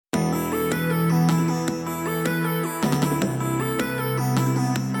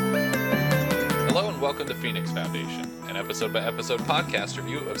welcome to Phoenix Foundation, an episode-by-episode podcast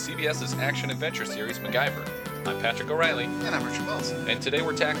review of CBS's action-adventure series MacGyver. I'm Patrick O'Reilly. And I'm Richard Wells. And today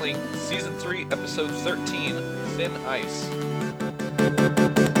we're tackling Season 3, Episode 13, Thin Ice.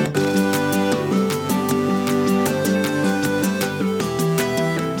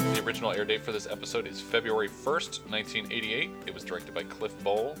 The original air date for this episode is February 1st, 1988. It was directed by Cliff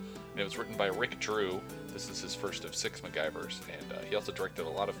Bole, and it was written by Rick Drew. This is his first of 6 MacGyvers, and he also directed a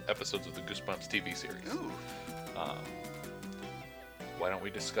lot of episodes of the Goosebumps TV series. Ooh. Why don't we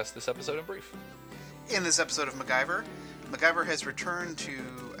discuss this episode in brief? In this episode of MacGyver, MacGyver has returned to,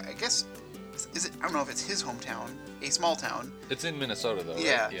 I guess, I don't know if it's his hometown, a small town. It's in Minnesota, though,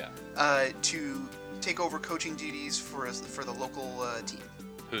 yeah, right? Yeah. To take over coaching duties for the local team.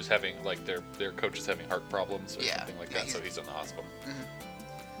 Who's having, like, their coach is having heart problems or something like that, so he's in the hospital. Mm-hmm.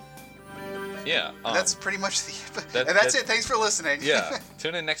 Yeah. That's pretty much that's it. Thanks for listening. Yeah.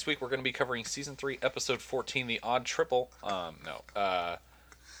 Tune in next week. We're going to be covering Season 3, Episode 14, The Odd Triple.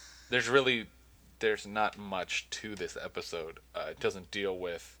 There's not much to this episode. It doesn't deal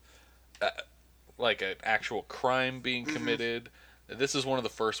with, like, an actual crime being committed. Mm-hmm. This is one of the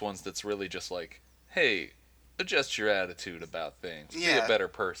first ones that's really just like, hey, adjust your attitude about things. Be a better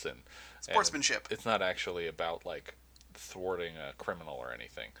person. Sportsmanship. And it's not actually about, like, thwarting a criminal or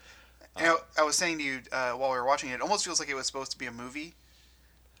anything. And I was saying to you while we were watching it almost feels like it was supposed to be a movie,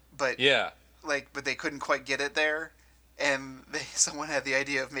 but but they couldn't quite get it there, and someone had the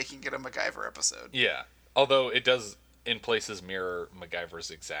idea of making it a MacGyver episode. Yeah, although it does in places mirror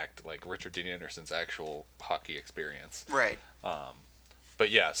MacGyver's exact, like, Richard Dean Anderson's actual hockey experience. Right. But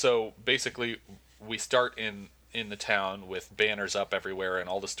yeah, so basically we start in the town with banners up everywhere, and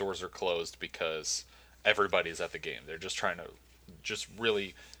all the stores are closed because everybody's at the game. They're just trying to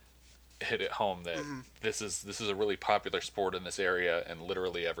really hit it home that this is a really popular sport in this area, and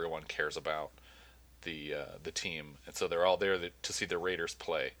literally everyone cares about the team, and so they're all there to see the Raiders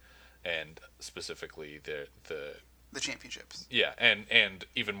play, and specifically the championships. Yeah, and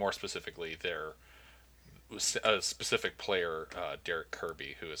even more specifically, their a specific player, Derek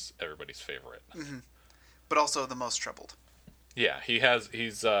Kirby, who is everybody's favorite, but also the most troubled. Yeah, he has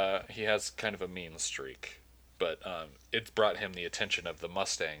kind of a mean streak. But it's brought him the attention of the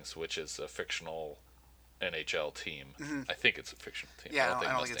Mustangs, which is a fictional NHL team. Mm-hmm. I think it's a fictional team. Yeah,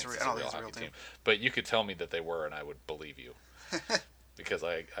 I don't think it's a real hockey team. But you could tell me that they were, and I would believe you, because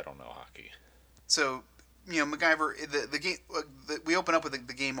I don't know hockey. So, MacGyver, the game. We open up with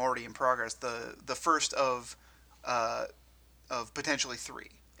the game already in progress. The first of potentially 3.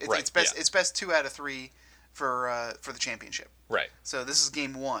 It's best 2 out of 3 for the championship. Right. So this is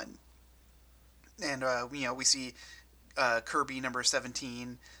game 1. And, we see Kirby, number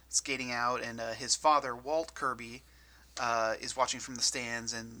 17, skating out, and his father, Walt Kirby, is watching from the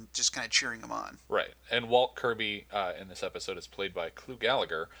stands and just kind of cheering him on. Right. And Walt Kirby in this episode is played by Clu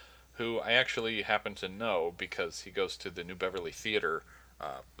Gallagher, who I actually happen to know because he goes to the New Beverly Theater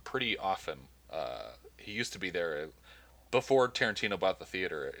pretty often. He used to be there before Tarantino bought the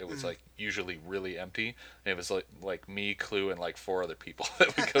theater. It was like usually really empty. And it was like me, Clue, and like 4 other people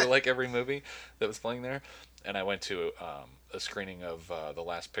that would go to like every movie that was playing there. And I went to a screening of The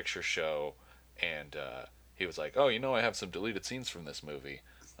Last Picture Show, and he was like, "Oh, I have some deleted scenes from this movie."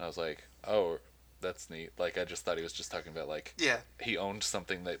 And I was like, "Oh, that's neat." Like, I just thought he was just talking about, like, he owned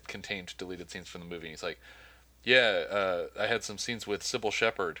something that contained deleted scenes from the movie. And he's like, "Yeah, I had some scenes with Sybil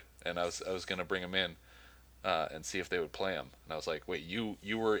Shepherd, and I was gonna bring him in and see if they would play him." And I was like, "Wait, you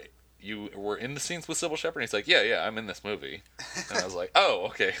were in the scenes with Sybil Shepherd?" And he's like, yeah, I'm in this movie." And I was like, "Oh,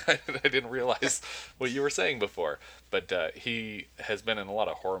 okay." I didn't realize what you were saying before. But he has been in a lot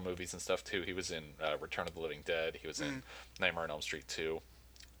of horror movies and stuff too. He was in Return of the Living Dead. He was in Nightmare on Elm Street 2.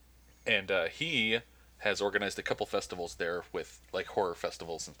 And he has organized a couple festivals there with, like, horror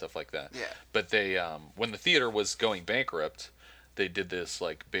festivals and stuff like that. Yeah. But they, when the theater was going bankrupt, they did this,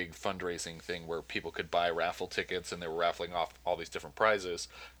 like, big fundraising thing where people could buy raffle tickets, and they were raffling off all these different prizes,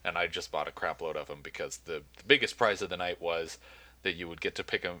 and I just bought a crap load of them because the biggest prize of the night was that you would get to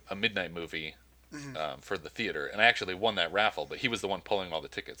pick a midnight movie for the theater, and I actually won that raffle, but he was the one pulling all the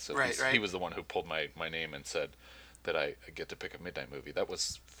tickets, so he was the one who pulled my name and said that I get to pick a midnight movie. That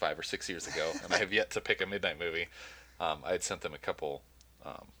was 5 or 6 years ago, and I have yet to pick a midnight movie. I had sent them a couple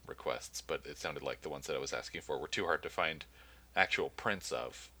requests, but it sounded like the ones that I was asking for were too hard to find actual prints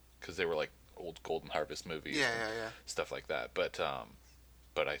of, because they were like old Golden Harvest movies, stuff like that. But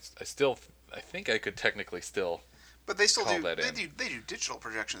I think I could technically still. But they still do. They do digital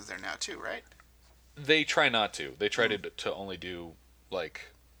projections there now too, right? They try not to. They try to only do, like,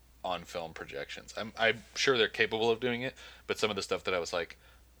 on film projections. I'm sure they're capable of doing it, but some of the stuff that I was like,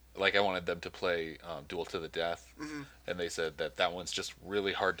 like I wanted them to play Duel to the Death, Hmm. and they said that that one's just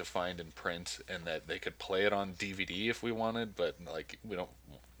really hard to find in print, and that they could play it on DVD if we wanted, but like we don't.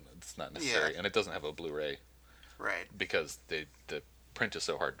 It's not Yeah. necessary, and it doesn't have a Blu-ray Right. because the print is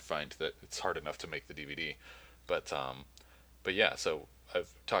so hard to find that it's hard enough to make the DVD. But yeah, so I've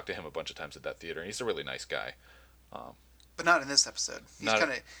talked to him a bunch of times at that theater, and he's a really nice guy. Um, But not in this episode. not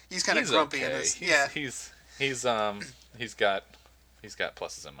He's kind of he's grumpy in okay. this. He's Yeah. he's he's um he's got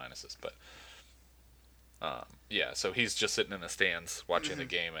pluses and minuses, but yeah. So he's just sitting in the stands watching the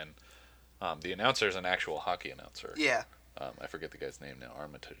game, and the announcer is an actual hockey announcer. Yeah. I forget the guy's name now,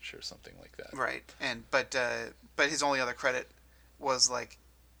 Armitage or something like that. Right. And but his only other credit was like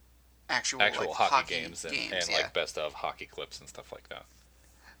actual like, hockey games and yeah. like best of hockey clips and stuff like that.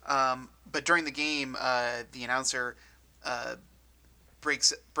 But during the game, the announcer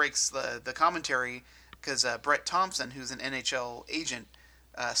breaks the commentary because Brett Thompson, who's an NHL agent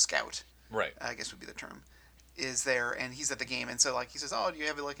scout, Right. I guess would be the term, is there, and he's at the game, and so like he says, "Oh, do you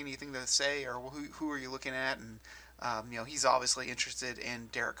have like anything to say, or who are you looking at?" And he's obviously interested in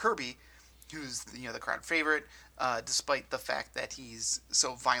Derek Kirby, who's the crowd favorite, despite the fact that he's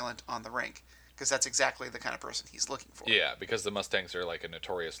so violent on the rink, because that's exactly the kind of person he's looking for. Yeah, because the Mustangs are like a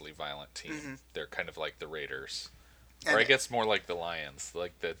notoriously violent team. Mm-hmm. They're kind of like the Raiders. And Or I guess more like the Lions.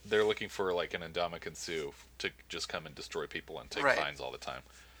 Like that, they're looking for like an Indomitian Sioux to just come and destroy people and take Right. fines all the time.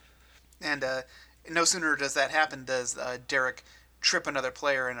 And no sooner does that happen does Derek trip another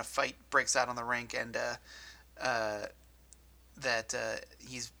player and a fight breaks out on the rink, and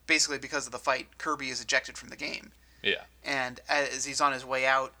he's basically, because of the fight, Kirby is ejected from the game. Yeah. And as he's on his way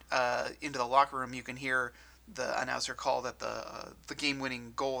out into the locker room, you can hear the announcer call that the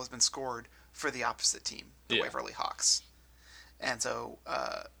game-winning goal has been scored for the opposite team, the Yeah. Waverly Hawks. And so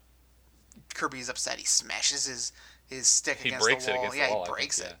Kirby's upset. He smashes his stick He against breaks the it wall. against Yeah, the wall. he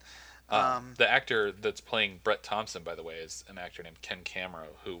breaks I think, it. yeah. The actor that's playing Brett Thompson, by the way, is an actor named Ken Camero,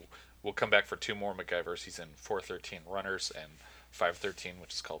 who will come back for 2 more MacGyvers. He's in 413 Runners and 513,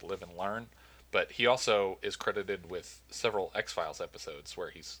 which is called Live and Learn. But he also is credited with several X-Files episodes where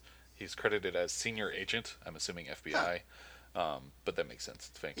he's credited as senior agent. I'm assuming FBI, but that makes sense.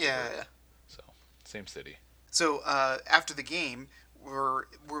 It's Vancouver. Yeah. So same city. So after the game, we're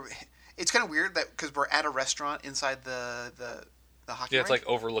it's kind of weird that because we're at a restaurant inside the hockey Yeah, it's rink. like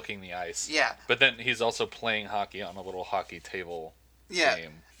overlooking the ice. Yeah. But then he's also playing hockey on a little hockey table Yeah,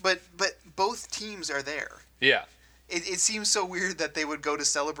 game. but both teams are there. Yeah. It seems so weird that they would go to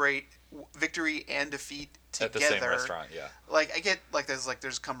celebrate victory and defeat At together. the same restaurant, yeah. Like I get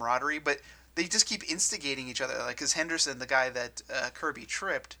there's camaraderie, but they just keep instigating each other. Like, because Henderson, the guy that Kirby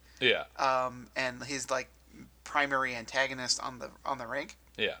tripped, Yeah. and his like primary antagonist on the rink,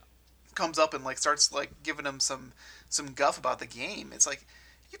 Yeah. comes up and like starts like giving him some guff about the game. It's like,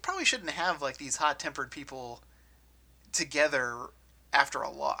 you probably shouldn't have like these hot-tempered people together after a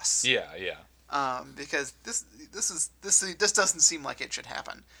loss. Yeah, yeah. Because this doesn't seem like it should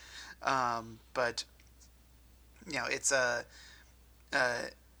happen. But it's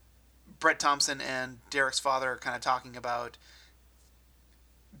Brett Thompson and Derek's father are kind of talking about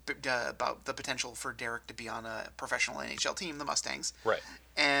the potential for Derek to be on a professional NHL team, the Mustangs. Right.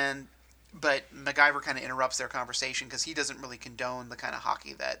 But MacGyver kind of interrupts their conversation because he doesn't really condone the kind of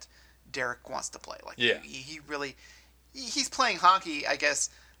hockey that Derek wants to play. Like, Yeah. he's playing hockey, I guess,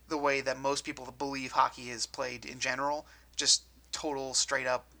 the way that most people believe hockey is played in general. Just total, straight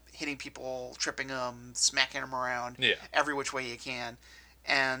up hitting people, tripping them, smacking them around, Yeah. every which way you can.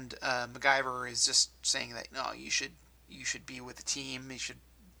 And MacGyver is just saying that, no, you should be with the team. You should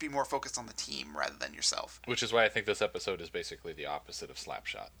be more focused on the team rather than yourself. Which is why I think this episode is basically the opposite of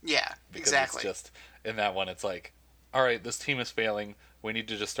Slapshot. Yeah, Because exactly. it's just, in that one, it's like, all right, this team is failing. We need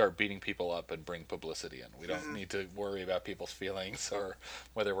to just start beating people up and bring publicity in. We don't need to worry about people's feelings or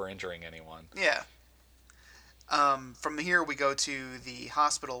whether we're injuring anyone. Yeah. From here, we go to the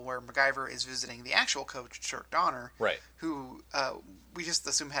hospital where MacGyver is visiting the actual coach, Chuck Donner, Right. who we just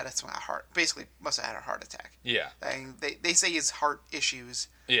assume must have had a heart attack. Yeah. They say his heart issues.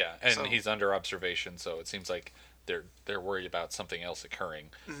 Yeah, and So- he's under observation, so it seems like they're worried about something else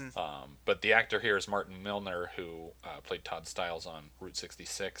occurring. But the actor here is Martin Milner, who played Todd Stiles on Route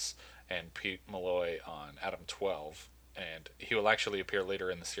 66 and Pete Malloy on Adam 12, and he will actually appear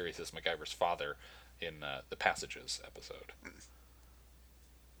later in the series as MacGyver's father in the Passages episode.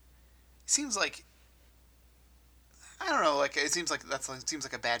 Seems like, I don't know, like it seems like seems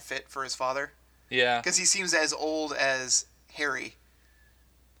like a bad fit for his father, Yeah, because he seems as old as Harry.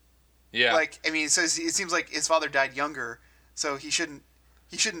 yeah, Like, I mean, so it seems like his father died younger, so he shouldn't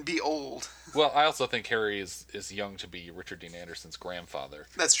He shouldn't be old. Well, I also think Harry is young to be Richard Dean Anderson's grandfather.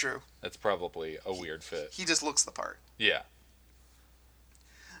 That's true. That's probably a weird fit. He just looks the part. Yeah.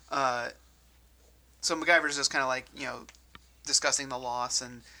 So MacGyver's just kind of like, discussing the loss,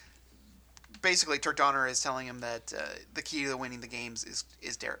 and basically Turk Donner is telling him that the key to winning the games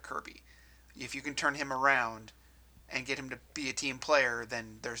is Derek Kirby. If you can turn him around and get him to be a team player,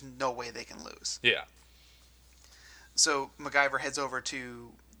 then there's no way they can lose. Yeah. So MacGyver heads over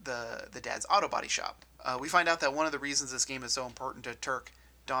to the dad's auto body shop. We find out that one of the reasons this game is so important to Turk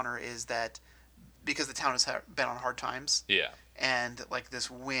Donner is that because the town has been on hard times. Yeah. And like this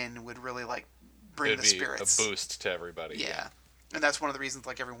win would really like bring the spirits. A boost to everybody. Yeah. And that's one of the reasons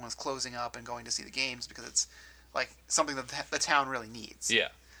like everyone's closing up and going to see the games, because it's like something that the town really needs. Yeah.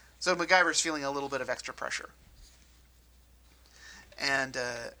 So MacGyver's feeling a little bit of extra pressure. And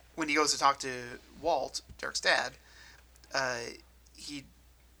when he goes to talk to Walt, Derek's dad, he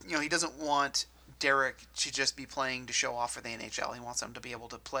doesn't want Derek to just be playing to show off for the NHL. He wants him to be able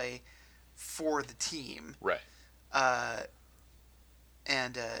to play for the team. Right. And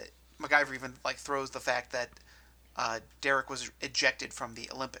MacGyver even like throws the fact that Derek was ejected from the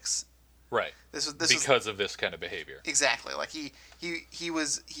Olympics. Right. This because of this kind of behavior. Exactly. Like he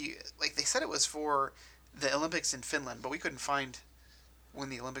like they said it was for the Olympics in Finland, but we couldn't find when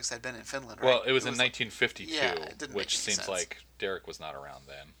the Olympics had been in Finland, right? Well, it was in 1952, which seems sense. Like Derek was not around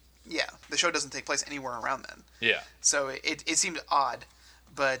then. Yeah, the show doesn't take place anywhere around then. Yeah. So it seemed odd,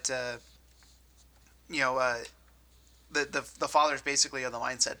 but the father's basically of the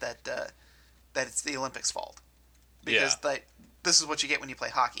mindset that it's the Olympics' fault, because this is what you get when you play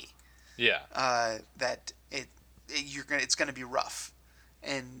hockey. Yeah. That it's gonna be rough,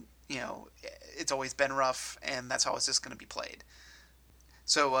 and it's always been rough, and that's how it's just gonna be played.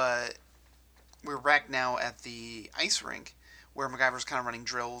 So we're back now at the ice rink, where MacGyver's kind of running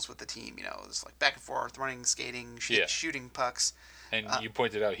drills with the team. It's like back and forth, running, skating, shooting pucks. And you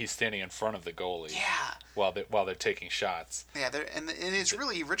pointed out he's standing in front of the goalie. Yeah. While they're taking shots. Yeah, and it's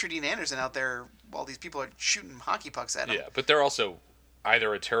really Richard Dean Anderson out there while these people are shooting hockey pucks at him. Yeah, but they're also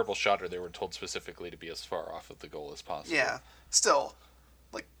either a terrible shot or they were told specifically to be as far off of the goal as possible. Yeah. Still,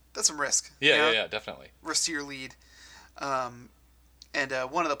 like, that's some risk. Yeah, definitely. Risk to your lead. And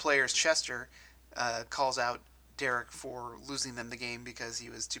one of the players, Chester, calls out Derek for losing them the game because he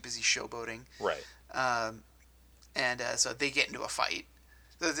was too busy showboating. Right. So they get into a fight.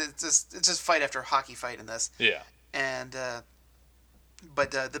 It's just fight after hockey fight in this. Yeah. And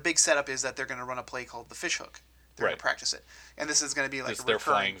but the big setup is that they're going to run a play called the fish hook. They're going to practice it, and this is going to be like their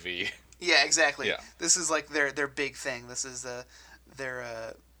flying V. Yeah, exactly. Yeah. This is like their big thing. This is the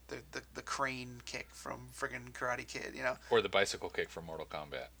crane kick from friggin' Karate Kid, Or the bicycle kick from Mortal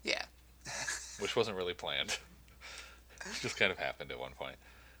Kombat. Yeah. Which wasn't really planned. It just kind of happened at one point.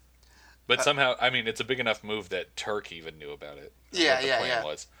 But somehow, I mean, it's a big enough move that Turk even knew about it. Yeah, what the plan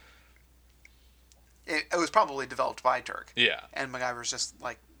was. It was probably developed by Turk. Yeah. And MacGyver's just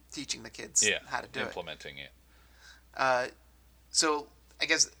like teaching the kids how to do implementing it. So I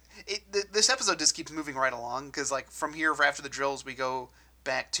guess this episode just keeps moving right along, because like from here, after the drills, we go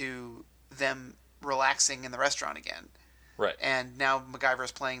back to them relaxing in the restaurant again. Right. And now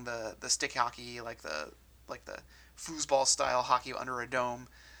MacGyver's playing the stick hockey, like the foosball style hockey under a dome,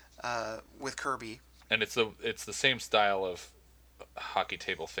 with Kirby. And it's the same style of hockey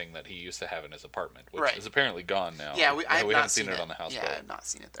table thing that he used to have in his apartment, which is apparently gone now. Yeah, we haven't seen it on the houseboat. Yeah, I've not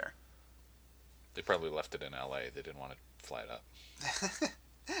seen it there. They probably left it in L.A. They didn't want to fly it up.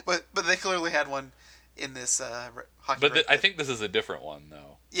 but they clearly had one in this hockey rink. But I think this is a different one,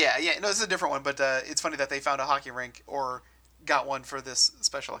 though. Yeah, no, this is a different one, but it's funny that they found a hockey rink or got one for this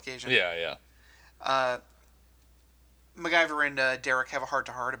special occasion. Yeah. MacGyver and Derek have a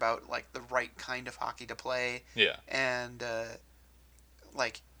heart-to-heart about like the right kind of hockey to play. Yeah. And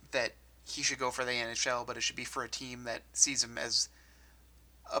like that he should go for the NHL, but it should be for a team that sees him as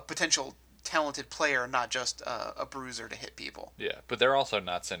a potential talented player, not just a bruiser to hit people. Yeah, but they're also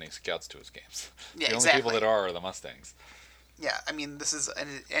not sending scouts to his games. Yeah, the only people that are the Mustangs. Yeah, I mean, this is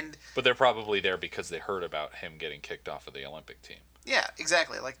and but they're probably there because they heard about him getting kicked off of the Olympic team. Yeah,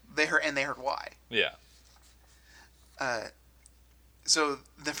 exactly. Like they heard why. Yeah. So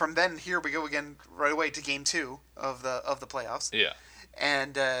from then here we go again right away to game 2 of the playoffs. Yeah.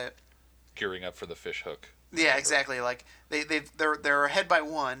 And gearing up for the fish hook. Yeah, exactly. Like they're ahead by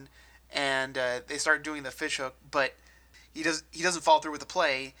 1, and they start doing the fish hook, but he doesn't follow through with the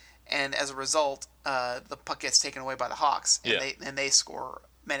play, and as a result, the puck gets taken away by the Hawks, and they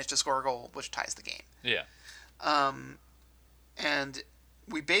manage to score a goal, which ties the game. Yeah. And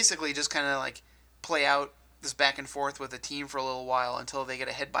we basically just kind of like play out this back and forth with the team for a little while until they get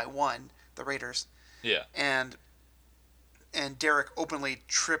ahead by 1, the Raiders. Yeah. And Derek openly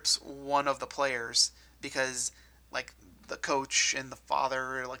trips one of the players because like the coach and the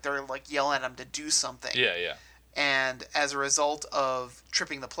father like they're like yelling at him to do something. Yeah, yeah. And as a result of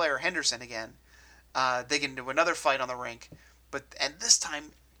tripping the player Henderson again, they get into another fight on the rink. And this time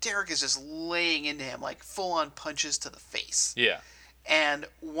Derek is just laying into him like full on punches to the face. Yeah. And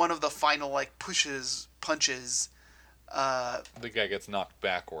one of the final like punches. The guy gets knocked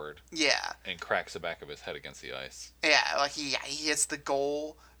backward. Yeah. And cracks the back of his head against the ice. Yeah, like he hits the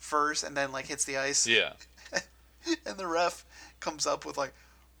goal first and then like hits the ice. Yeah. And the ref comes up with like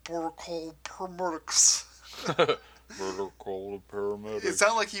protocol paramedics. Protocol paramedics. It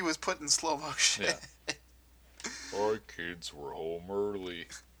sounded like he was put in slow motion. Yeah. Our kids were home early.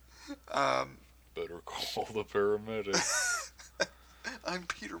 Better call the paramedics. I'm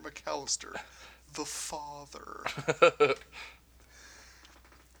Peter McAllister, the father.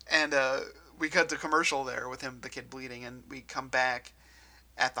 And we cut to commercial there with him, the kid bleeding, and we come back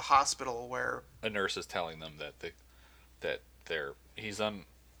at the hospital where a nurse is telling them that he's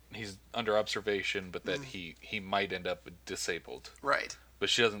under observation, but that he might end up disabled. Right. But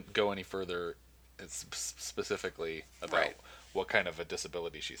she doesn't go any further specifically about what kind of a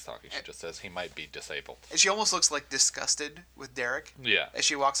disability she's talking. She just says he might be disabled. And she almost looks like disgusted with Derek. Yeah. As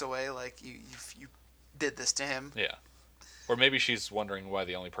she walks away, like you did this to him. Yeah. Or maybe she's wondering why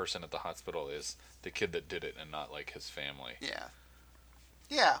the only person at the hospital is the kid that did it and not like his family. Yeah.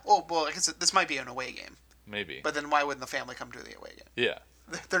 Yeah. Well, I guess this might be an away game. Maybe. But then why wouldn't the family come to the away game? Yeah.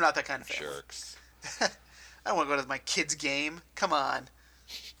 They're not that kind of family. Jerks. I don't want to go to my kid's game. Come on.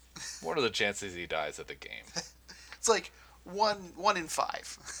 What are the chances he dies at the game? It's like 1 in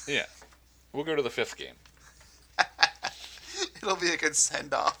 5. Yeah. We'll go to the 5th game. It'll be a good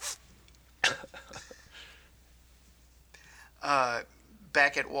send-off.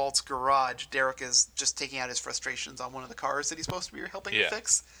 Back at Walt's garage, Derek is just taking out his frustrations on one of the cars that he's supposed to be helping to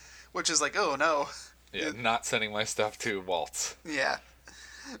fix, which is like, oh no. Yeah, not sending my stuff to Walt's. Yeah.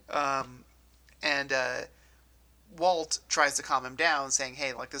 And Walt tries to calm him down, saying,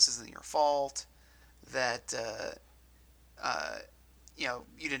 hey, like, this isn't your fault, that,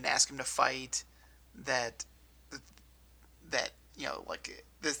 you didn't ask him to fight, that, like,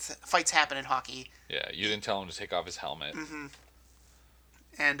 this fights happen in hockey. Yeah, you didn't tell him to take off his helmet. Mm-hmm.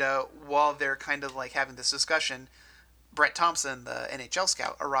 And while they're kind of, like, having this discussion, Brett Thompson, the NHL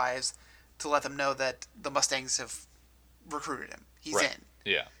scout, arrives to let them know that the Mustangs have recruited him. He's in.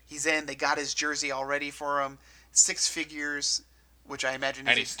 Yeah. He's in. They got his jersey all ready for him. 6 figures, which I imagine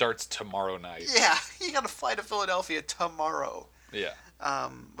And he starts tomorrow night. Yeah, he got to fly to Philadelphia tomorrow. Yeah.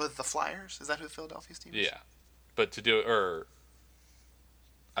 With the Flyers? Is that who Philadelphia's team is? Yeah. But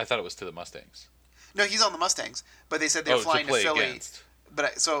I thought it was to the Mustangs. No, he's on the Mustangs, but they said they're flying to Philly. Against.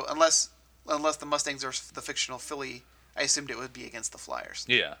 But so unless the Mustangs are the fictional Philly, I assumed it would be against the Flyers.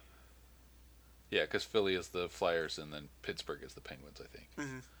 Yeah. Yeah, because Philly is the Flyers and then Pittsburgh is the Penguins, I think.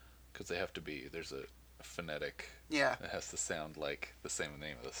 Because they have to be, there's a phonetic. Yeah. It has to sound like the same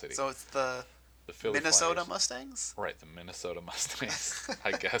name of the city. So it's the Philly Minnesota Flyers. Mustangs? Right, the Minnesota Mustangs,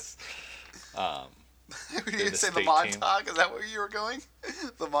 I guess. Were you going to say the Montauk? Is that where you were going?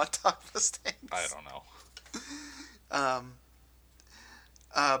 The Montauk Mustangs? I don't know.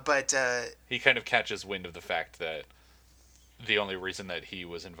 But he kind of catches wind of the fact that the only reason that he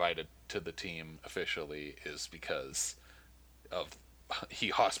was invited to the team officially is because of he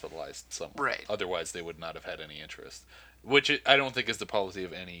hospitalized someone. Right. Otherwise, they would not have had any interest. Which I don't think is the policy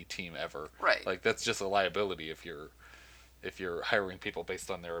of any team ever. Right. Like that's just a liability if you're hiring people based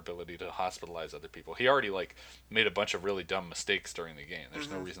on their ability to hospitalize other people. He already made a bunch of really dumb mistakes during the game.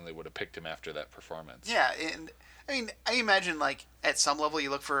 There's no reason they would have picked him after that performance. Yeah, and I mean, I imagine at some level you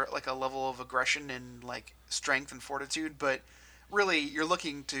look for a level of aggression and strength and fortitude, but really you're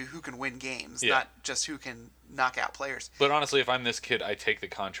looking to who can win games, not just who can knock out players. But honestly, if I'm this kid, I take the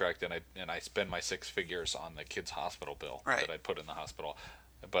contract and I spend my 6 figures on the kid's hospital bill that I put in the hospital.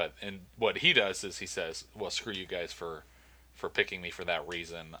 And what he does is he says, "Well, screw you guys for picking me for that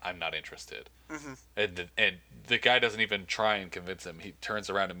reason. I'm not interested." And the guy doesn't even try and convince him. He turns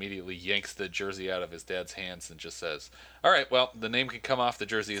around immediately, yanks the jersey out of his dad's hands, and just says, "All right, well, the name can come off the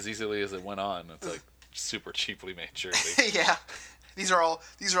jersey as easily as it went on." It's like super cheaply made jersey. Yeah, these are all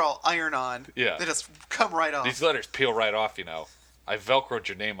iron-on. Yeah, they just come right off. These letters peel right off. I velcroed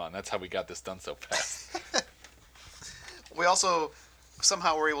your name on. That's how we got this done so fast. We also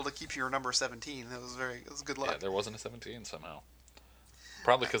somehow were able to keep your number 17. It was good luck. Yeah, there wasn't a 17 somehow.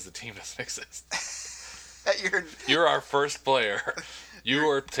 Probably because the team doesn't exist. You're our first player. You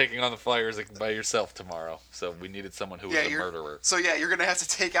are taking on the Flyers by yourself tomorrow. So we needed someone who was a murderer. So yeah, you're gonna have to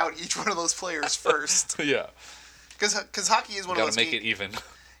take out each one of those players first. Yeah. Because hockey is one of those. Gotta make it even.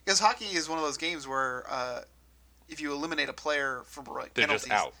 Because hockey is one of those games where if you eliminate a player for they're penalties,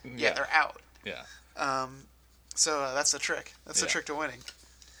 just out. Yeah, they're out. Yeah. So that's the trick. That's the trick to winning.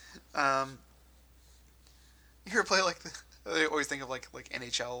 You ever play I always think of like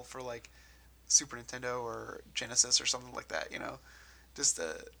NHL for like Super Nintendo or Genesis or something like that. Just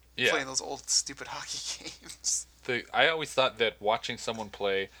playing those old stupid hockey games. I always thought that watching someone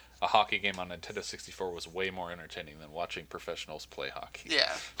play a hockey game on Nintendo 64 was way more entertaining than watching professionals play hockey.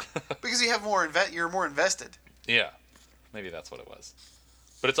 Yeah, because you have you're more invested. Yeah, maybe that's what it was.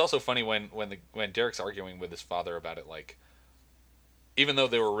 But it's also funny when Derek's arguing with his father about it, like, even though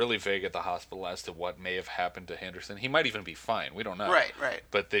they were really vague at the hospital as to what may have happened to Henderson, he might even be fine. We don't know. Right.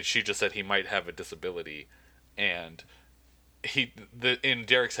 But she just said he might have a disability, and in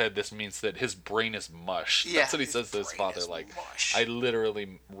Derek's head, this means that his brain is mush. Yeah, that's what he says to his father. Like, mush. I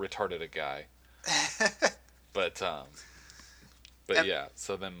literally retarded a guy. But yeah.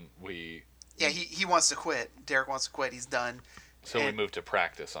 So then we. Yeah, he wants to quit. Derek wants to quit. He's done. So we moved to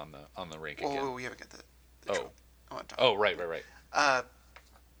practice on the rink again. Oh, we haven't got the right.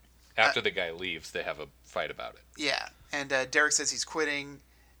 After the guy leaves, they have a fight about it. Yeah, and Derek says he's quitting,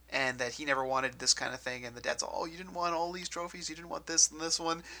 and that he never wanted this kind of thing. And the dad's all, "Oh, you didn't want all these trophies. You didn't want this and this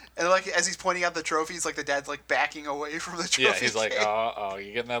one." And like as he's pointing out the trophies, like the dad's like backing away from the trophy. Yeah, he's like, "Oh,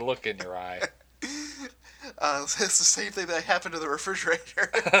 you're getting that look in your eye." It's the same thing that happened to the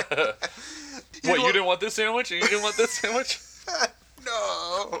refrigerator. You didn't want this sandwich? You didn't want this sandwich?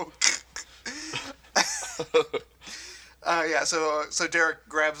 No. Yeah. So Derek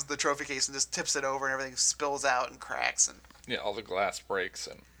grabs the trophy case and just tips it over, and everything spills out and cracks, and yeah, all the glass breaks,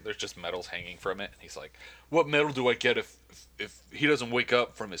 and there's just medals hanging from it. And he's like, "What medal do I get if he doesn't wake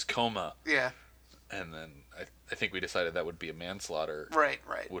up from his coma?" Yeah. And then I think we decided that would be a manslaughter. Right.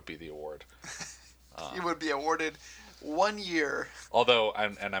 Would be the award. He would be awarded 1 year. Although,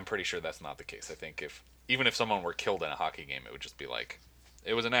 I'm pretty sure that's not the case. I think even if someone were killed in a hockey game, it would just be like,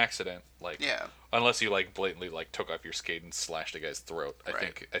 it was an accident. Like, yeah. Unless you like blatantly like took off your skate and slashed a guy's throat. I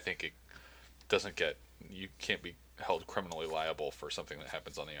think it doesn't get, you can't be held criminally liable for something that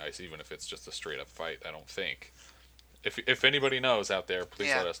happens on the ice, even if it's just a straight up fight. I don't think. If anybody knows out there, please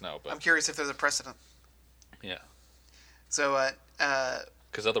let us know. But I'm curious if there's a precedent. Yeah. So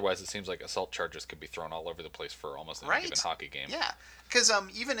because otherwise it seems like assault charges could be thrown all over the place for almost any given hockey game. Yeah, because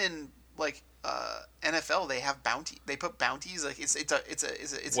even in like NFL, they have They put bounties. Like it's an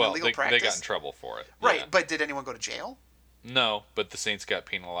illegal practice. They got in trouble for it. Right, yeah. But did anyone go to jail? No, but the Saints got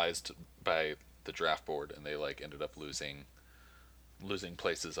penalized by the draft board, and they like ended up losing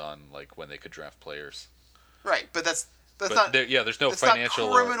places on like when they could draft players. Right, but that's not. There's no financial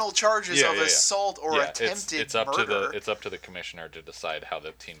not criminal charges of assault or attempted murder. It's up to the commissioner to decide how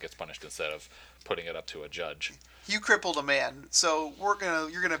the team gets punished instead of putting it up to a judge. You crippled a man, so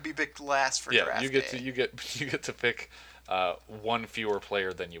you're gonna be picked last for draft day. You get to pick one fewer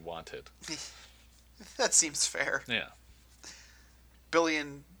player than you wanted. That seems fair. Yeah.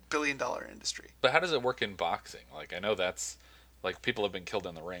 Billion dollar industry. But how does it work in boxing? Like I know that's like people have been killed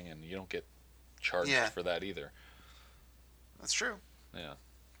in the ring and you don't get charged for that either. That's true. Yeah.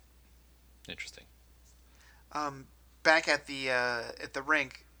 Interesting. Back at the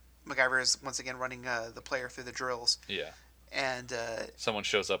rink, MacGyver is once again running the player through the drills. Yeah. And someone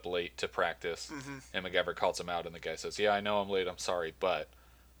shows up late to practice, and MacGyver calls him out, and the guy says, "Yeah, I know I'm late. I'm sorry, but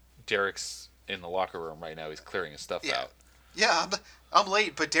Derek's in the locker room right now. He's clearing his stuff out." Yeah, I'm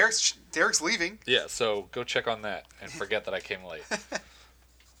late, but Derek's leaving. Yeah, so go check on that and forget that I came late.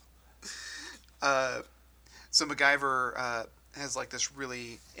 So MacGyver has like this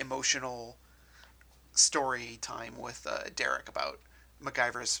really emotional story time with Derek about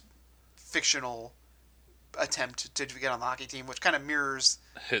MacGyver's fictional attempt to get on the hockey team, which kind of mirrors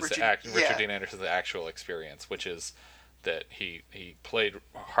Richard Dean Anderson's actual experience, which is that he played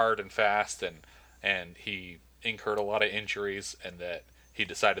hard and fast and he incurred a lot of injuries, and that he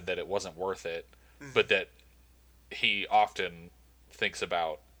decided that it wasn't worth it, but that he often thinks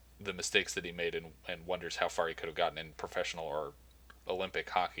about the mistakes that he made and wonders how far he could have gotten in professional or Olympic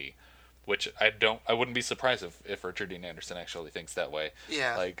hockey, which I wouldn't be surprised if Richard Dean Anderson actually thinks that way.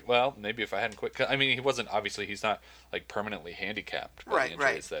 Yeah. Like, well, maybe if I hadn't quit. I mean, he's not like permanently handicapped by the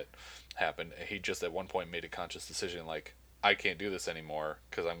injuries that happened. He just at one point made a conscious decision, like, I can't do this anymore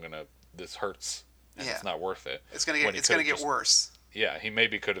because this hurts and it's not worth it. It's gonna get worse. Yeah, he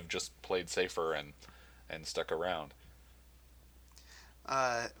maybe could have just played safer and stuck around.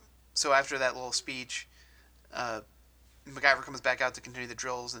 So after that little speech, uh, MacGyver comes back out to continue the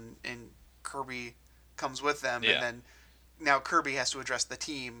drills, and Kirby comes with them, Yeah. and then now Kirby has to address the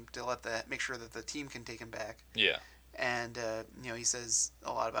team to make sure that the team can take him back. Yeah. And he says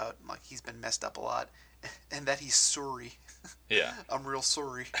a lot about like he's been messed up a lot, and that he's sorry. Yeah. I'm real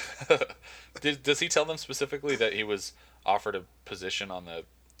sorry. Does he tell them specifically that he was offered a position on the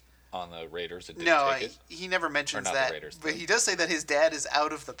Raiders and didn't No, take it? he never mentions not the that. Raiders, but the- he does say that his dad is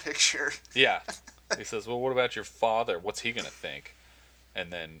out of the picture. Yeah. He says, "Well, what about your father? What's he gonna think?"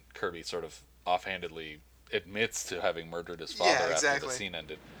 And then Kirby sort of offhandedly admits to having murdered his father Yeah, after exactly. the scene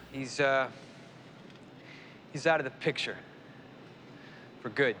ended. He's out of the picture. For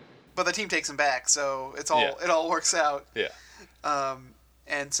good. But the team takes him back, so it all works out. Yeah.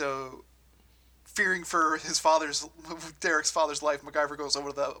 And so, fearing for Derek's father's life, MacGyver goes over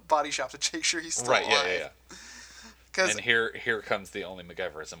to the body shop to make sure he's still Right. alive. Yeah. Because And here comes the only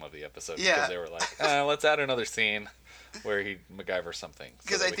MacGyverism of the episode, Yeah. because they were like, let's add another scene where he MacGyver something.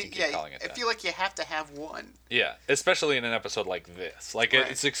 So I that we think can keep calling it I that. feel like you have to have one. Yeah, especially in an episode like this. Like Right.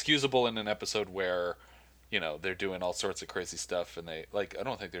 it's excusable in an episode where, they're doing all sorts of crazy stuff, and I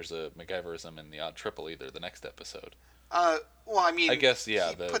don't think there's a MacGyverism in the Odd Triple either. The next episode. Well, I mean, I guess, yeah,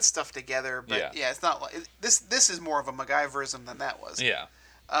 he the- puts stuff together, but Yeah. it's not like this. This is more of a MacGyverism than that was. Yeah.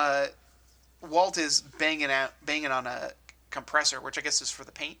 Walt is banging on a compressor, which I guess is for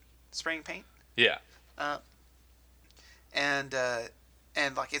the paint, spraying paint. Yeah. And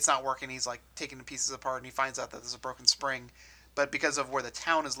like it's not working. He's like taking the pieces apart, and he finds out that there's a broken spring. But because of where the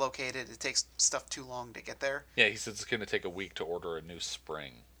town is located, it takes stuff too long to get there. Yeah, he says it's going to take a week to order a new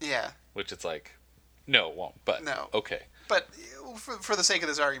spring, Yeah, which it's like, no, it won't. But No. okay. but for the sake of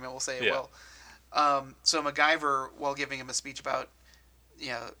this argument, we'll say it Yeah. will. So MacGyver, while giving him a speech about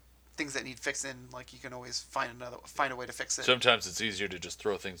things that need fixing, like you can always find a way to fix it. Sometimes it's easier to just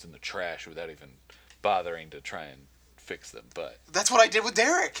throw things in the trash without even bothering to try and fix them. But That's what I did with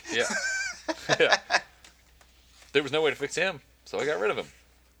Derek. yeah, yeah. There was no way to fix him, so I got rid of him.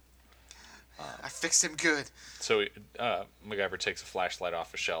 I fixed him good. So MacGyver takes a flashlight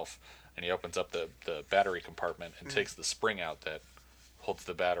off a shelf, and he opens up the battery compartment and takes the spring out that holds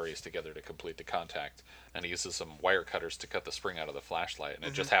the batteries together to complete the contact. And he uses some wire cutters to cut the spring out of the flashlight, and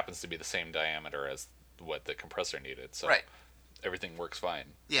it just happens to be the same diameter as what the compressor needed. So Right. everything works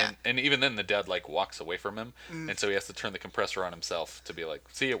fine. Yeah. And even then, the dad walks away from him, and so he has to turn the compressor on himself to be like,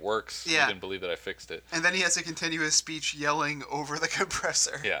 "See, it works. Yeah. You didn't believe that I fixed it." And then he has to continue his speech yelling over the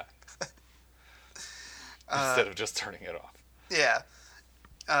compressor. Yeah. Instead of just turning it off. Yeah.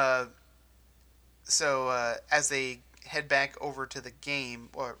 So as they head back over to the game,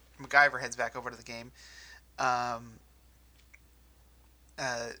 or MacGyver heads back over to the game,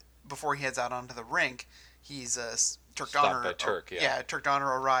 before he heads out onto the rink, he's Turk Stopped Donner. by Turk, yeah. Turk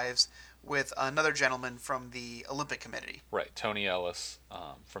Donner arrives with another gentleman from the Olympic Committee. Right, Tony Ellis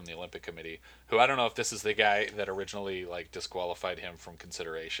from the Olympic Committee, who I don't know if this is the guy that originally disqualified him from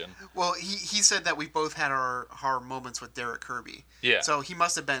consideration. Well, he said that we both had our moments with Derek Kirby. Yeah. So he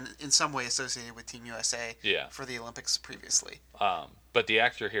must have been in some way associated with Team USA. Yeah. For the Olympics previously. But the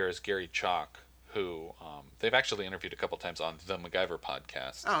actor here is Gary Chalk, who they've actually interviewed a couple times on the MacGyver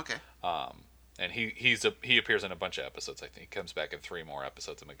podcast. Oh, okay. And he appears in a bunch of episodes. I think he comes back in 3 more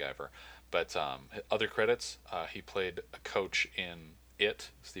episodes of MacGyver. But other credits, he played a coach in It,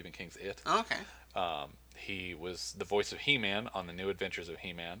 Stephen King's It. Oh, okay. He was the voice of He-Man on The New Adventures of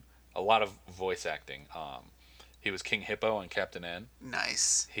He-Man. A lot of voice acting. He was King Hippo on Captain N.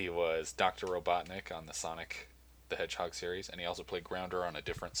 Nice. He was Dr. Robotnik on the Sonic the Hedgehog series, and he also played Grounder on a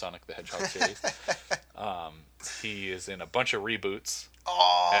different Sonic the Hedgehog series. He is in a bunch of reboots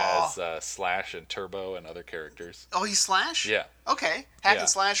Oh. as Slash and Turbo and other characters. Oh, he's Slash? Yeah. Okay. Hack Yeah. and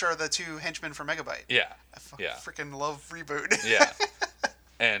Slash are the 2 henchmen from Megabyte. Yeah. I Yeah. freaking love Reboot. Yeah.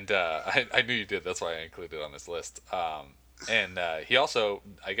 And I knew you did. That's why I included it on this list. And he also,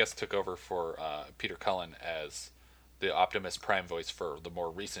 I guess, took over for Peter Cullen as the Optimus Prime voice for the more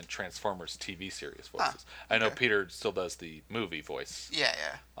recent Transformers TV series voices. I know okay. Peter still does the movie voice. Yeah,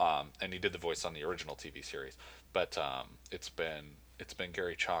 yeah. And he did the voice on the original TV series. But it's been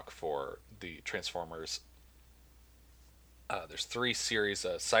Gary Chalk for the Transformers. There's 3 series: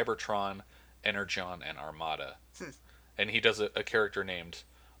 Cybertron, Energon, and Armada. And he does a character named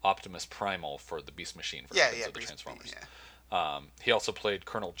Optimus Primal for the Beast Machine versions Yeah, of the Beast- Transformers. yeah. He also played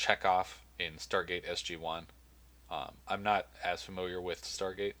Colonel Chekhov in Stargate SG-1. I'm not as familiar with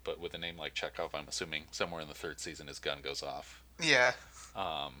Stargate, but with a name like Chekhov, I'm assuming somewhere in the 3rd season his gun goes off. Yeah.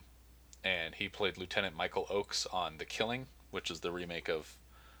 And he played Lieutenant Michael Oakes on The Killing, which is the remake of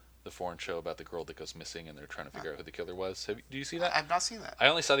the foreign show about the girl that goes missing and they're trying to figure out who the killer was. Do you see that? I've not seen that. I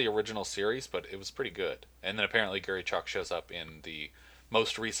only saw the original series, but it was pretty good. And then apparently Gary Chalk shows up in the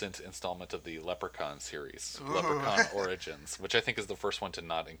most recent installment of the Leprechaun series, Ooh. Leprechaun Origins, which I think is the first one to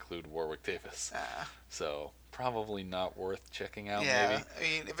not include Warwick Davis. Ah. So probably not worth checking out. Yeah, Maybe. I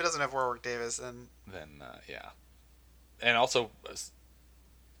mean, if it doesn't have Warwick Davis, then Yeah. And also,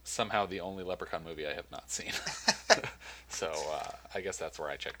 somehow the only Leprechaun movie I have not seen. So I guess that's where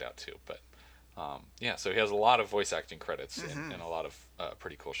I checked out too. But yeah, so he has a lot of voice acting credits in a lot of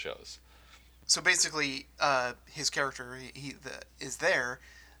pretty cool shows. so basically, his character is there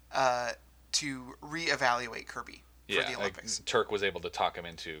to reevaluate Kirby for the Olympics. Turk was able to talk him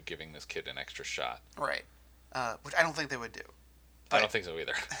into giving this kid an extra shot. Right. Which I don't think they would do. I don't think so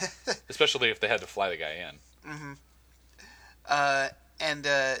either. Especially if they had to fly the guy in.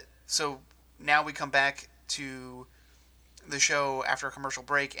 So now we come back to the show after a commercial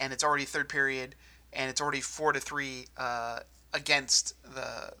break, and it's already third period, and it's already 4-3 against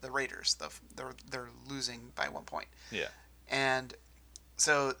the Raiders. They're losing by 1 point. Yeah. And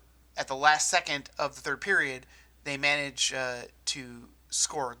so at the last second of the third period, they manage to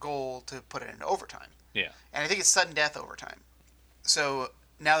score a goal to put it in overtime. Yeah. And I think it's sudden death overtime. So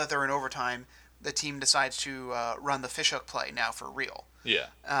now that they're in overtime, the team decides to run the fishhook play now for real. Yeah.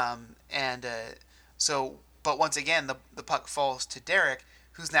 But once again, the puck falls to Derek,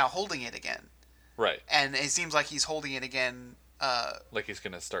 who's now holding it again. Right. And it seems like he's holding it again. Like he's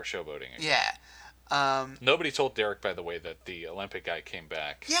going to start showboating again. Yeah. Nobody told Derek, by the way, that the Olympic guy came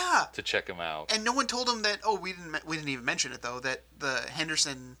back. Yeah. To check him out. And no one told him that. Oh, we didn't even mention it though. That the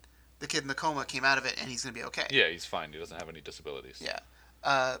Henderson, the kid in the coma, came out of it and he's gonna be okay. Yeah, he's fine. He doesn't have any disabilities. Yeah.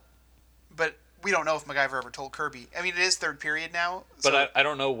 But we don't know if MacGyver ever told Kirby. I mean, it is third period now. But So, I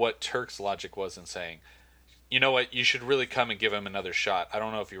don't know what Turk's logic was in saying, you know what, you should really come and give him another shot. I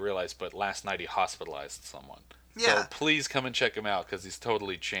don't know if you realize, but last night he hospitalized someone. Yeah. So please come and check him out because he's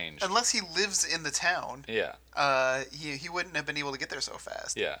totally changed. unless he lives in the town, Yeah. he wouldn't have been able to get there so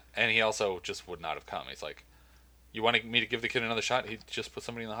fast. Yeah. And he also just would not have come. He's like, you want me to give the kid another shot? He just put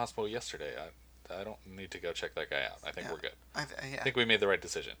somebody in the hospital yesterday. I don't need to go check that guy out. I think we're good. I think we made the right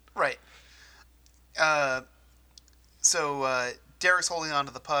decision. Right. So Derek's holding on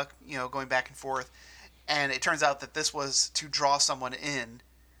to the puck, going back and forth, and it turns out that this was to draw someone in,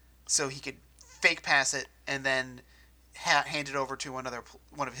 so he could fake pass it and then hand it over to one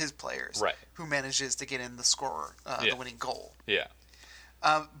of his players, right, who manages to get in the score, the winning goal. Yeah.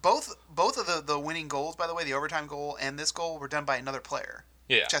 Both of the winning goals, by the way, the overtime goal and this goal, were done by another player.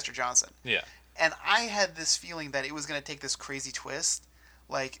 Yeah. Chester Johnson. Yeah. And I had this feeling that it was going to take this crazy twist.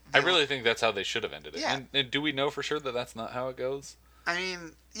 I really think that's how they should have ended it. Yeah. And do we know for sure that that's not how it goes? I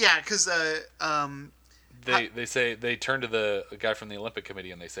mean, yeah, because they say, they turn to the guy from the Olympic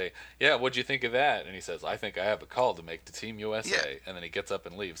Committee and they say, yeah, what'd you think of that? And he says, I think I have a call to make to Team USA. Yeah. And then he gets up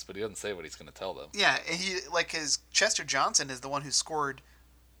and leaves, but he doesn't say what he's going to tell them. Yeah, and his Chester Johnson is the one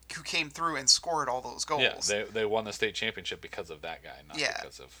who came through and scored all those goals. Yeah, they won the state championship because of that guy, not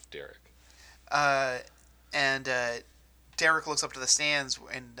because of Derek. And Derek looks up to the stands,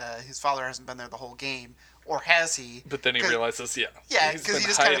 and his father hasn't been there the whole game, or has he? But then he realizes, yeah, because he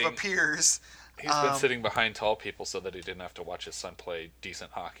just kind of appears. He's been sitting behind tall people so that he didn't have to watch his son play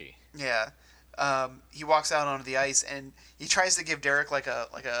decent hockey. Yeah, he walks out onto the ice and he tries to give Derek like a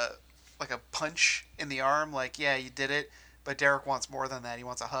punch in the arm, like, yeah, you did it. But Derek wants more than that. He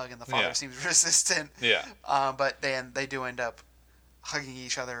wants a hug, and the father seems resistant. Yeah. But they do end up hugging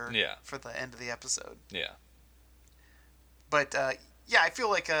each other for the end of the episode. Yeah. But I feel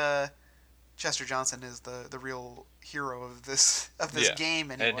like Chester Johnson is the real hero of this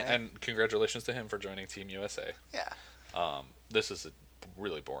game anyway. And congratulations to him for joining Team USA. Yeah. This is a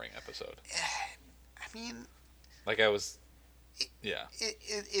really boring episode. I mean, it's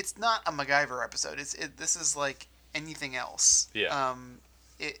not a MacGyver episode. This is like anything else. Yeah.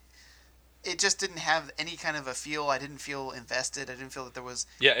 It just didn't have any kind of a feel. I didn't feel invested. I didn't feel that there was.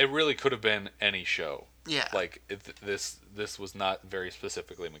 Yeah, it really could have been any show. Yeah. Like this was not very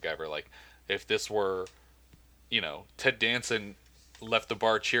specifically MacGyver. Like if this were, Ted Danson left the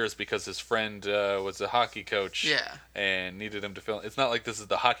bar cheers because his friend was a hockey coach. Yeah. And needed him to fill. It's not like this is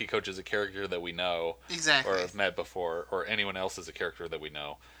the hockey coach as a character that we know. Exactly. Or have met before, or anyone else as a character that we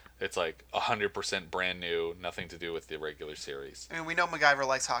know. It's like 100% brand new, nothing to do with the regular series. I mean, we know MacGyver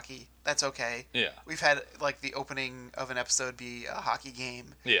likes hockey. That's okay. Yeah. We've had like the opening of an episode be a hockey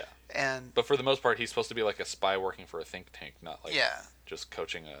game. Yeah. But for the most part, he's supposed to be like a spy working for a think tank, not like just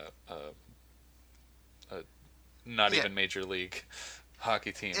coaching a not even major league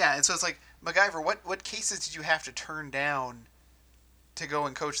hockey team. Yeah, and so it's like, MacGyver, what cases did you have to turn down to go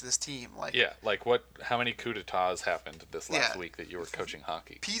and coach this team. Like, Yeah, like how many coups d'etats happened this last Yeah. week that you were coaching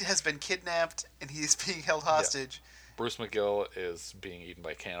hockey? Pete has been kidnapped and he's being held hostage. Bruce McGill is being eaten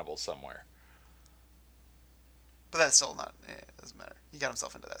by cannibals somewhere. But that's still not. It doesn't matter. He got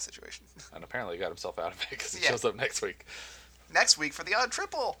himself into that situation. And apparently got himself out of it because he Yeah. shows up next week. Next week for the odd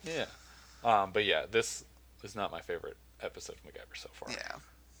triple. Yeah. But yeah, this is not my favorite episode of MacGyver so far. Yeah.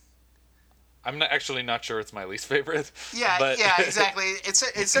 I'm not sure it's my least favorite. Yeah, but yeah, exactly.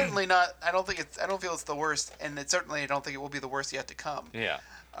 It's certainly not. I don't feel it's the worst, and I don't think it will be the worst yet to come. Yeah.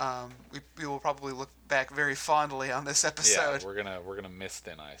 We will probably look back very fondly on this episode. Yeah, we're gonna miss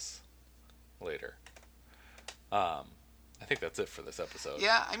Thin Ice later. I think that's it for this episode.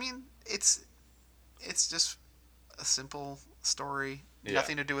 Yeah, I mean, it's just a simple story, Yeah.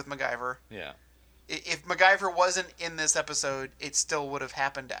 nothing to do with MacGyver. Yeah. If MacGyver wasn't in this episode, it still would have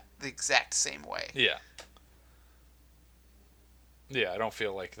happened the exact same way. Yeah. Yeah, I don't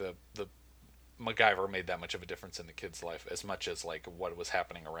feel like the MacGyver made that much of a difference in the kid's life as much as like what was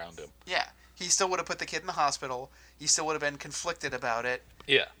happening around him. Yeah, he still would have put the kid in the hospital. He still would have been conflicted about it,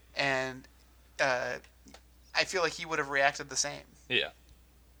 Yeah. and I feel like he would have reacted the same. Yeah.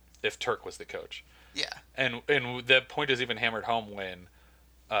 If Turk was the coach. Yeah. And that point is even hammered home when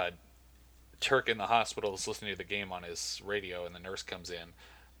Turk in the hospital is listening to the game on his radio, and the nurse comes in,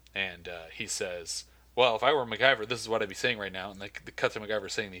 and he says, "Well, if I were MacGyver, this is what I'd be saying right now." And they cut to MacGyver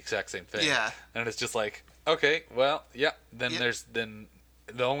saying the exact same thing. Yeah. And it's just like, okay, well, yeah. Then Yep.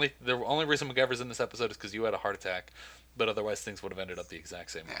 the only reason MacGyver's in this episode is because you had a heart attack, but otherwise things would have ended up the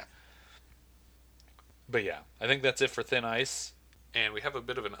exact same way. Yeah. But yeah, I think that's it for Thin Ice. And we have a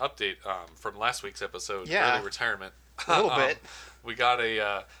bit of an update from last week's episode, Yeah. early retirement. A little bit. We got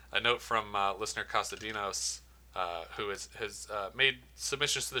a note from listener Costadinos, who has made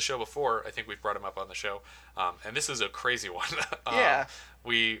submissions to the show before. I think we've brought him up on the show. And this is a crazy one. Yeah.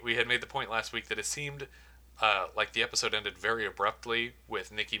 We had made the point last week that it seemed like the episode ended very abruptly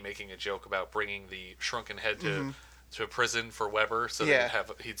with Nikki making a joke about bringing the shrunken head to a prison for Weber so Yeah.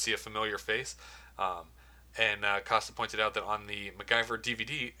 that he'd see a familiar face. And Costa pointed out that on the MacGyver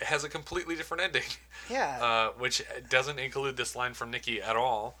DVD, it has a completely different ending. Yeah. Which doesn't include this line from Nikki at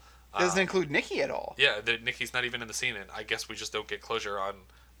all. Doesn't include Nikki at all. Yeah, Nikki's not even in the scene, and I guess we just don't get closure on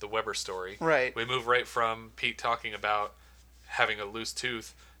the Weber story. Right. We move right from Pete talking about having a loose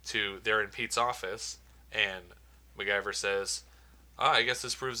tooth to they're in Pete's office, and MacGyver says, I guess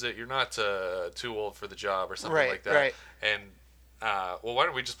this proves that you're not too old for the job or something Right, like that. right. And, well, why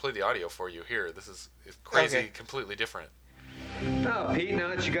don't we just play the audio for you here? This is crazy, Okay. completely different. Now, Pete, now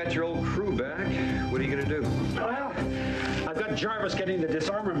that you got your old crew back, what are you going to do? Well, I've got Jarvis getting the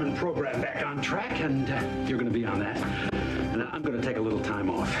disarmament program back on track, and you're going to be on that. And I'm going to take a little time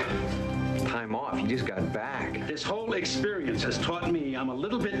off. Time off. You just got back. This whole experience has taught me I'm a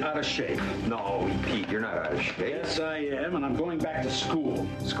little bit out of shape. No, Pete, you're not out of shape. Yes, I am, and I'm going back to school.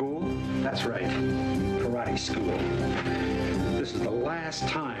 School? That's right. Karate school. This is the last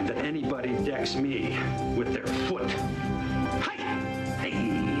time that anybody decks me with their foot. Hi! Hey!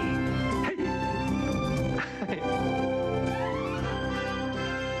 Hey!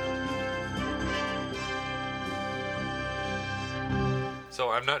 So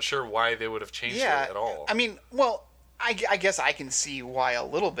I'm not sure why they would have changed Yeah. it at all. I mean, well, I guess I can see why a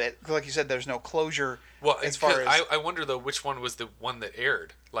little bit. Like you said, there's no closure well, as far as. I wonder, though, which one was the one that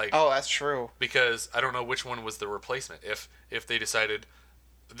aired. Like, Oh, that's true. because I don't know which one was the replacement. If they decided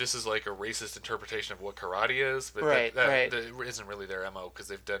this is like a racist interpretation of what karate is, but Right, right. that isn't really their MO because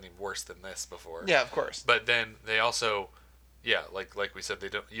they've done even worse than this before. Yeah, of course. But then they also, yeah, like we said,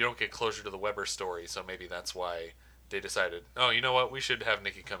 you don't get closure to the Weber story, so maybe that's why they decided, oh, you know what, we should have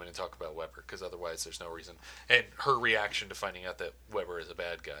Nikki come in and talk about Weber because otherwise there's no reason. And her reaction to finding out that Weber is a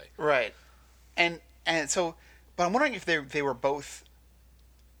bad guy. Right. And so, but I'm wondering if they were both.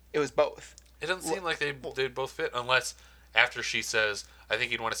 It was both. It doesn't seem like they'd both fit unless after she says, I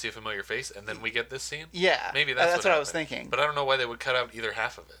think you'd want to see a familiar face, and then we get this scene. Yeah, Maybe that's what I happened. was thinking. But I don't know why they would cut out either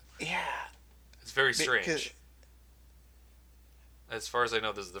half of it. Yeah. It's very strange. Because- As far as I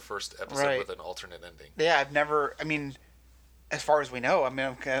know, this is the first episode Right. with an alternate ending. Yeah, I've never. I mean, as far as we know, I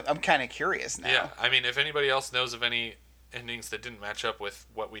mean, I'm kind of curious now. Yeah, I mean, if anybody else knows of any endings that didn't match up with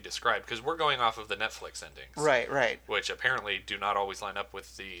what we described, because we're going off of the Netflix endings, Right. Right. which apparently do not always line up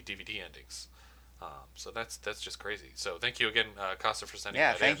with the DVD endings. So that's just crazy. So thank you again, Costa, for sending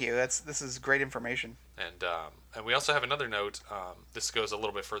Yeah. that Thank in. you. This is great information. And we also have another note. This goes a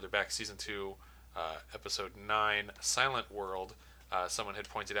little bit further back, season 2, episode 9, Silent World. Someone had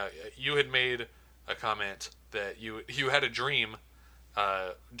pointed out you had made a comment that you had a dream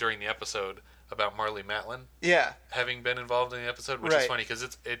during the episode about Marlee Matlin Yeah. having been involved in the episode, which Right. is funny because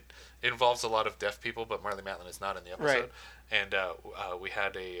it involves a lot of deaf people, but Marlee Matlin is not in the episode. Right. And we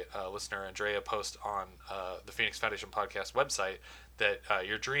had a listener, Andrea, post on the Phoenix Foundation podcast website that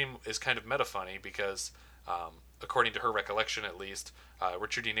your dream is kind of meta-funny because, according to her recollection at least,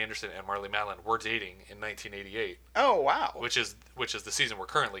 Richard Dean Anderson and Marlee Matlin were dating in 1988, Oh, wow. which is the season we're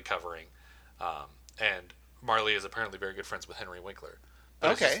currently covering. And Marlee is apparently very good friends with Henry Winkler.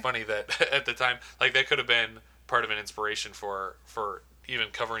 But it's Okay. just funny that at the time, like, that could have been part of an inspiration for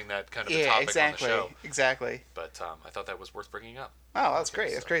even covering that kind of a Yeah, topic exactly. on the show. Exactly. But I thought that was worth bringing up. Wow, that's Okay,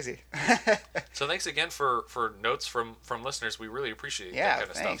 great. That's so- crazy. So thanks again for notes from listeners. We really appreciate Yeah, that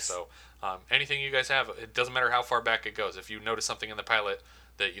kind of thanks. stuff. So anything you guys have, it doesn't matter how far back it goes. If you notice something in the pilot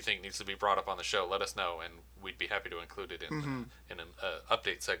that you think needs to be brought up on the show, let us know, and we'd be happy to include it in an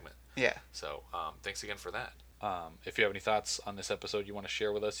update segment. Yeah. So thanks again for that. If you have any thoughts on this episode you want to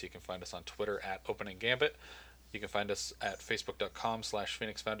share with us, you can find us on Twitter at Opening Gambit. You can find us at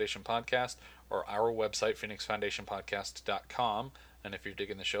facebook.com/Phoenix Foundation Podcast or our website, phoenixfoundationpodcast.com. And if you're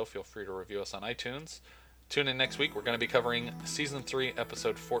digging the show, feel free to review us on iTunes. Tune in next week. We're going to be covering Season 3,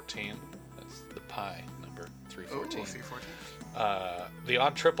 Episode 14. That's the pie number, 314. 314. The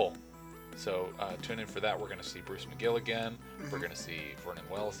Odd Triple. So tune in for that. We're going to see Bruce McGill again. We're going to see Vernon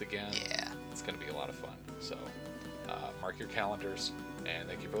Wells again. Yeah. It's going to be a lot of fun. So mark your calendars, and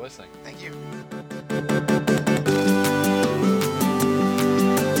thank you for listening. Thank you.